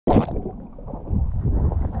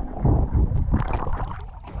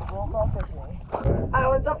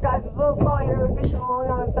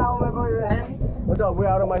we're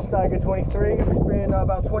out on my Steiger 23. It's been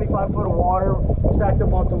about 25 foot of water stacked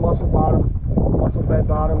up on some mussel bed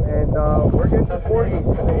bottom, and we're getting some porgies.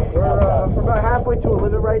 We're about halfway to a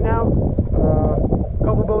limit right now. A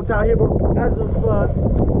couple boats out here, but as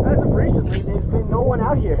of recently, there's been no one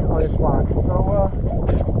out here on this spot. So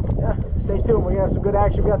yeah, stay tuned. We're gonna have some good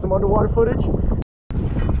action. We got some underwater footage.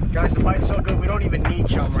 Guys, the bite's so good we don't even need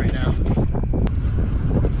chum right now.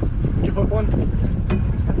 Did you hook one?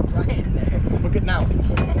 Right in there. Hook it now.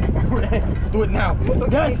 Do it now.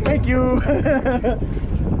 Yes, thank you.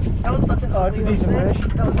 That was such an ugly it's a decent hook fish.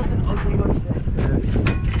 set. That was such an ugly hook set.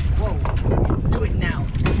 Whoa. Do it now.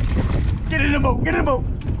 Get in the boat. Get in the boat.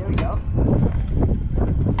 There we go.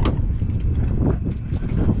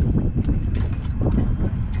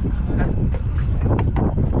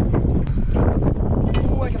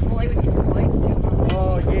 Ooh, I can fillet with these plates too, huh?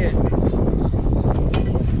 Oh, yeah.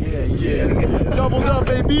 Yeah. Doubled up,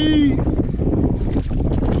 baby.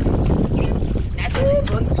 That's a nice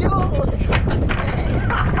one. Yo!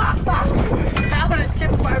 How to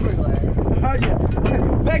chip fiberglass. Oh, yeah.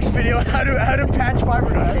 Next video, how to patch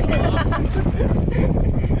fiberglass.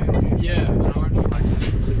 Yeah, an orange flag.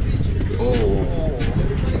 Oh,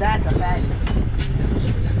 that's a bad one.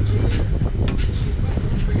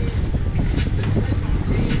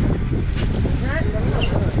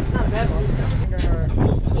 Not a bad one.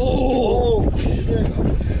 Oh, shit.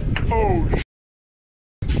 Oh, shit.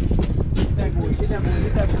 Get that boy, get that boy,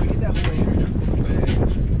 get that boy, get that boy.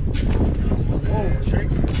 Oh, shit.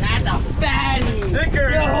 That's a fatty! Thicker!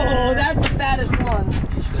 Yo, that's the fattest one.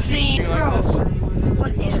 Damn, bro.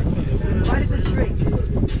 What is it? Why does it shrink?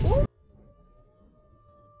 Ooh.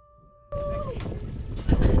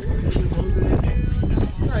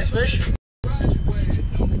 Nice fish.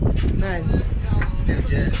 Nice.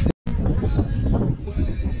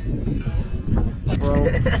 Bro.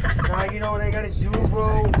 Now you know what I gotta do,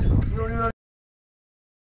 bro. You don't even.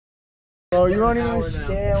 Bro, you don't even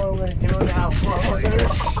understand what I'm gonna do now, bro.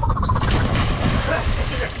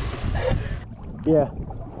 Yeah.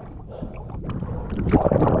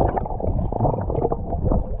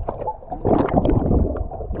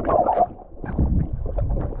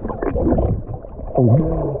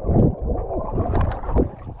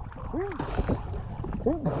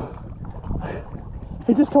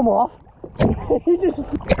 He just come off. He just.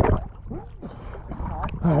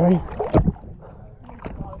 All right.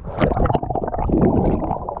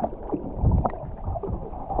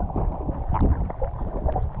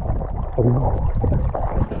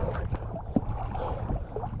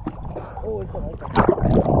 Oh, it's like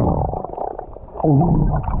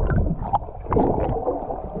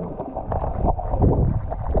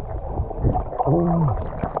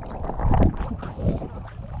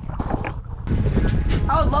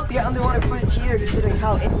I would love to get underwater footage here considering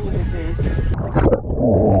how interesting this is.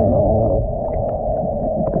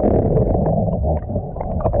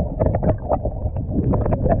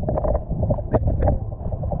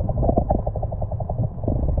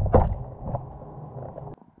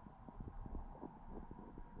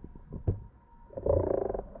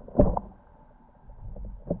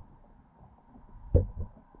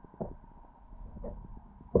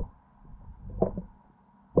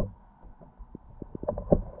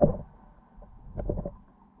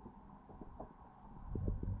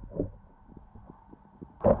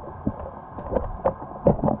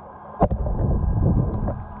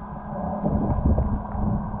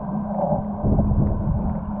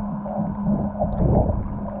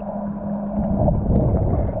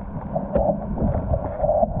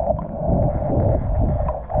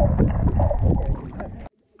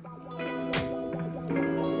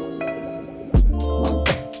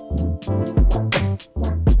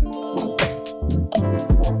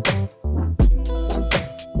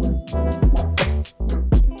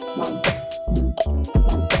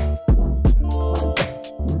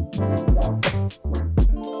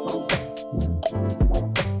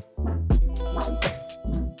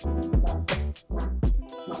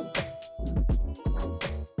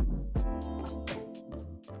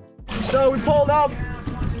 So we pulled up.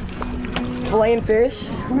 Filleting fish.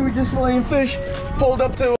 We were just filleting fish. Pulled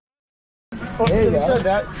up to. Oh, There you you go. said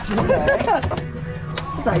that.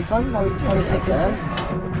 It's a nice one, 26 inches.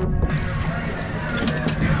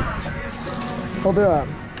 Hold her up.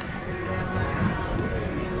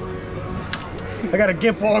 I got a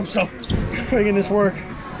gimp arm, so making this work.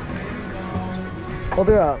 Hold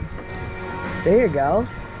her up. There you go.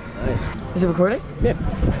 Nice. Is it recording? Yeah.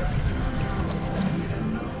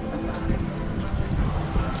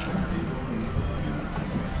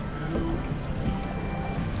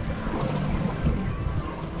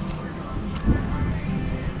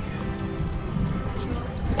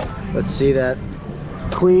 Let's see that.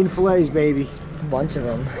 Clean fillets, baby. A bunch of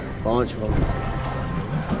them. Bunch of them.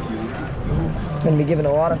 Gonna be giving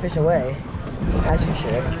a lot of fish away. That's for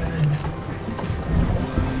sure.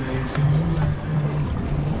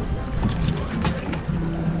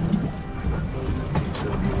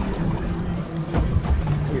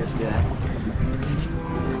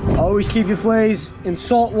 Always keep your fillets in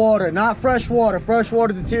salt water, not fresh water. Fresh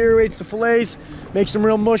water deteriorates the fillets, makes them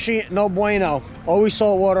real mushy, no bueno. Always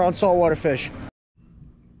salt water on saltwater fish.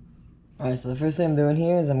 Alright, so the first thing I'm doing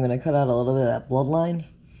here is I'm gonna cut out a little bit of that bloodline.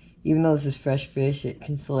 Even though this is fresh fish, it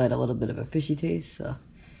can still add a little bit of a fishy taste, so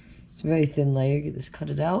it's a very thin layer. You can just cut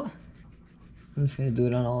it out. I'm just gonna do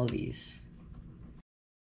it on all of these.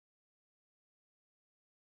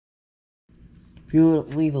 If you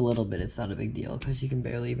leave a little bit, it's not a big deal because you can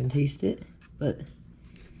barely even taste it. But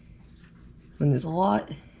when there's a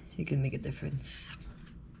lot, it can make a difference.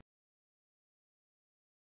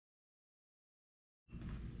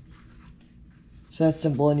 So that's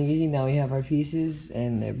simple and easy. Now we have our pieces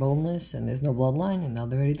and they're boneless and there's no bloodline, and now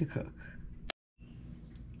they're ready to cook.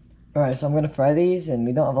 Alright, so I'm gonna fry these, and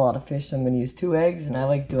we don't have a lot of fish, so I'm gonna use 2 eggs, and I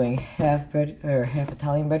like doing half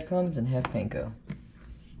Italian breadcrumbs and half panko.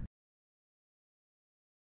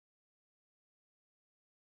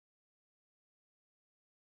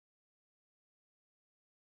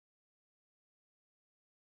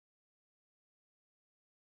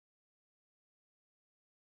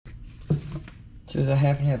 So there's a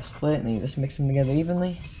half and half split, and then you just mix them together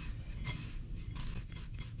evenly.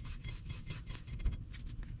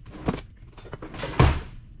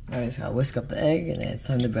 Alright, so I'll whisk up the egg, and then it's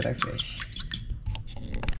time to bread our fish.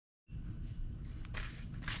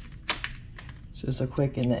 So just a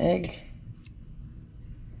quick in the egg.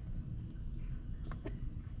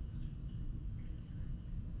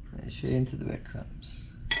 And straight into the breadcrumbs.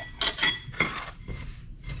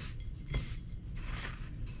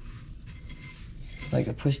 Like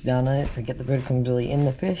to push down on it to get the breadcrumbs really in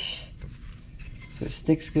the fish so it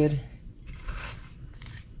sticks good.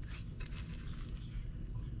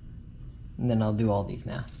 And then I'll do all these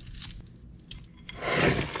now.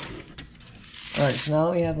 Alright, so now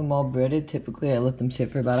that we have them all breaded, typically I let them sit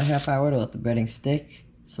for about a half hour to let the breading stick,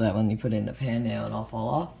 so that when you put it in the pan, they don't all fall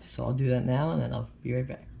off. So I'll do that now, and then I'll be right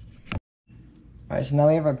back. Alright, so now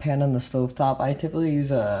we have our pan on the stove top. I typically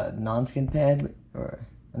use a non-skin pan or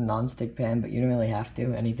a non-stick pan, but you don't really have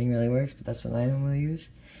to. Anything really works, but that's what I normally use.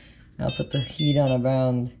 And I'll put the heat on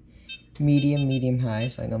around medium high,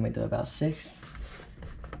 so I normally do about 6.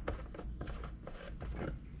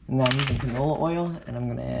 And now I'm using canola oil, and I'm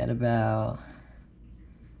gonna add about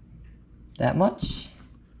that much.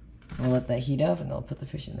 I'll let that heat up, and I'll put the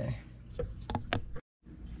fish in there.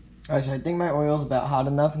 Alright, so I think my oil's about hot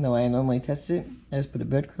enough, and the way I normally test it, I just put a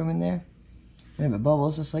breadcrumb in there. And if it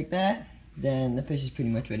bubbles just like that, then the fish is pretty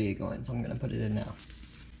much ready to go in, so I'm gonna put it in now.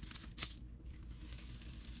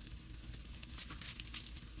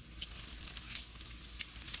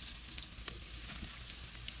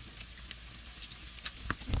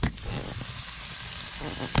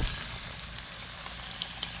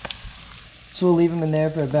 So we'll leave them in there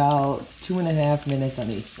for about 2.5 minutes on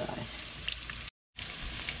each side.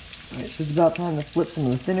 Alright, so it's about time to flip some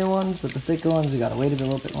of the thinner ones, but the thicker ones we gotta wait a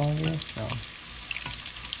little bit longer, so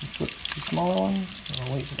flip the smaller ones, and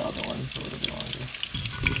I'll wait for the other ones a little bit longer.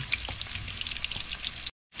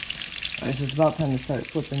 Alright, so it's about time to start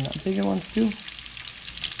flipping the bigger ones too.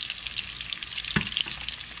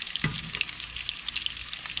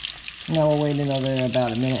 Now we'll wait another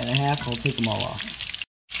about 1.5 minutes, and we'll take them all off.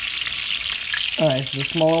 Alright, so the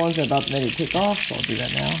smaller ones are about ready to take off, so I'll do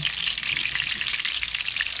that now.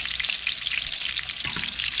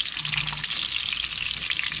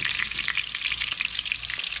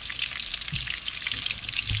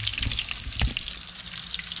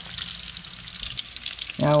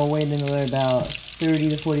 Now we'll wait another about 30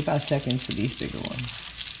 to 45 seconds for these bigger ones.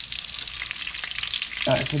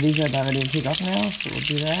 Alright, so these are about ready to take off now, so we'll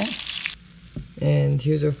do that. And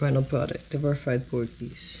here's our final product of our fried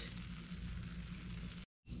porgies.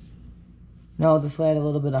 Now I'll just add a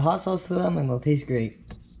little bit of hot sauce to them, and they'll taste great.